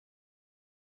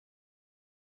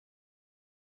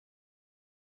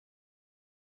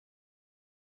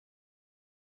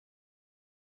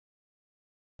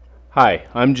Hi,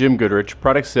 I'm Jim Goodrich,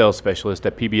 Product Sales Specialist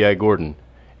at PBI Gordon.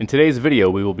 In today's video,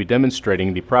 we will be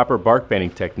demonstrating the proper bark banding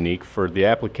technique for the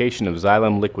application of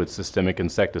Zylam Liquid Systemic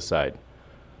Insecticide.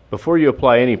 Before you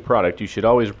apply any product, you should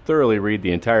always thoroughly read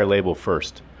the entire label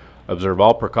first. Observe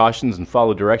all precautions and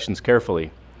follow directions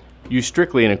carefully. Use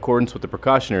strictly in accordance with the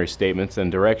precautionary statements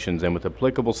and directions and with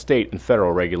applicable state and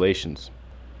federal regulations.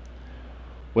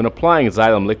 When applying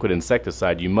Zylam Liquid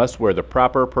Insecticide, you must wear the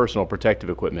proper personal protective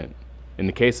equipment. In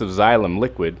the case of Zylam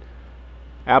Liquid,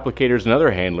 applicators and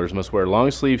other handlers must wear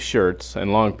long-sleeve shirts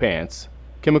and long pants,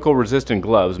 chemical-resistant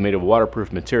gloves made of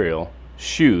waterproof material,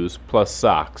 shoes, plus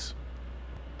socks.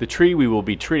 The tree we will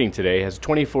be treating today has a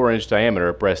 24-inch diameter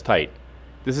at breast height.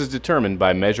 This is determined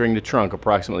by measuring the trunk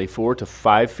approximately 4 to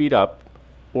 5 feet up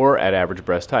or at average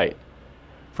breast height.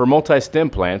 For multi-stem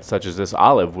plants, such as this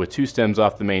olive with 2 stems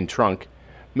off the main trunk,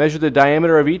 measure the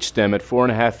diameter of each stem at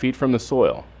 4.5 feet from the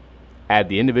soil. Add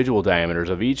the individual diameters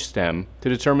of each stem to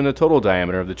determine the total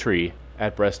diameter of the tree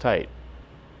at breast height.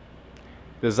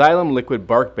 The Zylam Liquid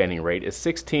bark banding rate is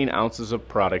 16 ounces of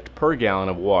product per gallon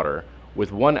of water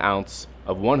with 1 ounce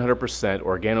of 100%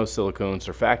 organosilicone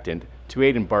surfactant to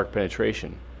aid in bark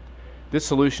penetration. This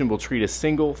solution will treat a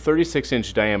single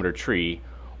 36-inch diameter tree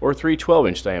or 3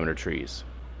 12-inch diameter trees.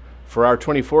 For our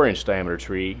 24-inch diameter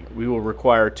tree, we will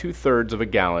require 2/3 of a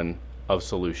gallon of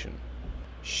solution.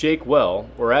 Shake well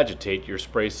or agitate your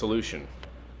spray solution.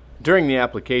 During the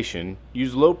application,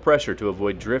 use low pressure to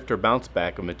avoid drift or bounce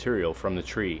back of material from the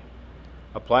tree.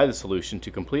 Apply the solution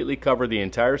to completely cover the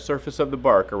entire surface of the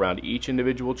bark around each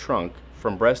individual trunk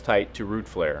from breast height to root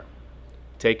flare.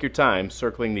 Take your time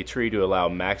circling the tree to allow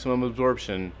maximum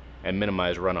absorption and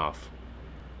minimize runoff.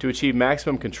 To achieve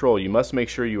maximum control, you must make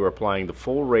sure you are applying the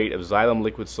full rate of Zylam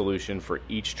liquid solution for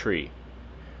each tree.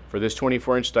 For this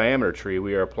 24-inch diameter tree,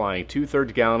 we are applying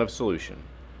 2/3 gallon of solution.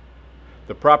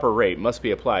 The proper rate must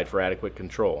be applied for adequate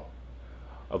control.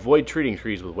 Avoid treating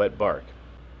trees with wet bark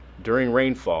during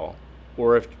rainfall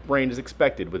or if rain is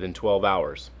expected within 12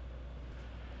 hours.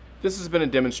 This has been a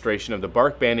demonstration of the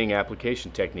bark banding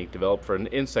application technique developed for an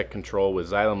insect control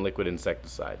with Zylam Liquid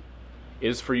Insecticide. It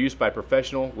is for use by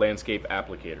professional landscape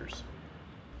applicators.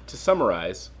 To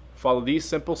summarize, follow these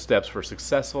simple steps for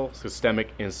successful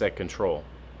systemic insect control.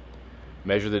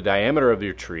 Measure the diameter of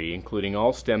your tree, including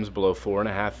all stems below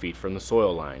 4.5 feet from the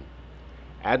soil line.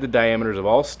 Add the diameters of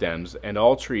all stems and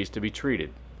all trees to be treated.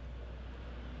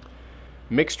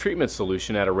 Mix treatment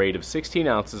solution at a rate of 16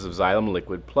 ounces of Zylam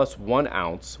liquid plus 1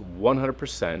 ounce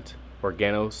 100%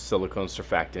 organosilicone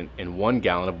surfactant in 1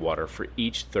 gallon of water for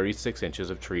each 36 inches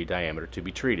of tree diameter to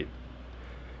be treated.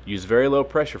 Use very low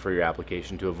pressure for your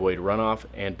application to avoid runoff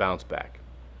and bounce back.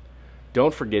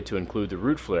 Don't forget to include the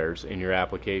root flares in your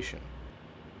application.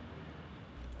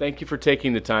 Thank you for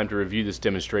taking the time to review this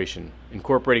demonstration.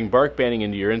 Incorporating bark banding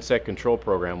into your insect control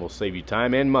program will save you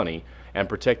time and money and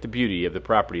protect the beauty of the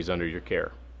properties under your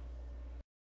care.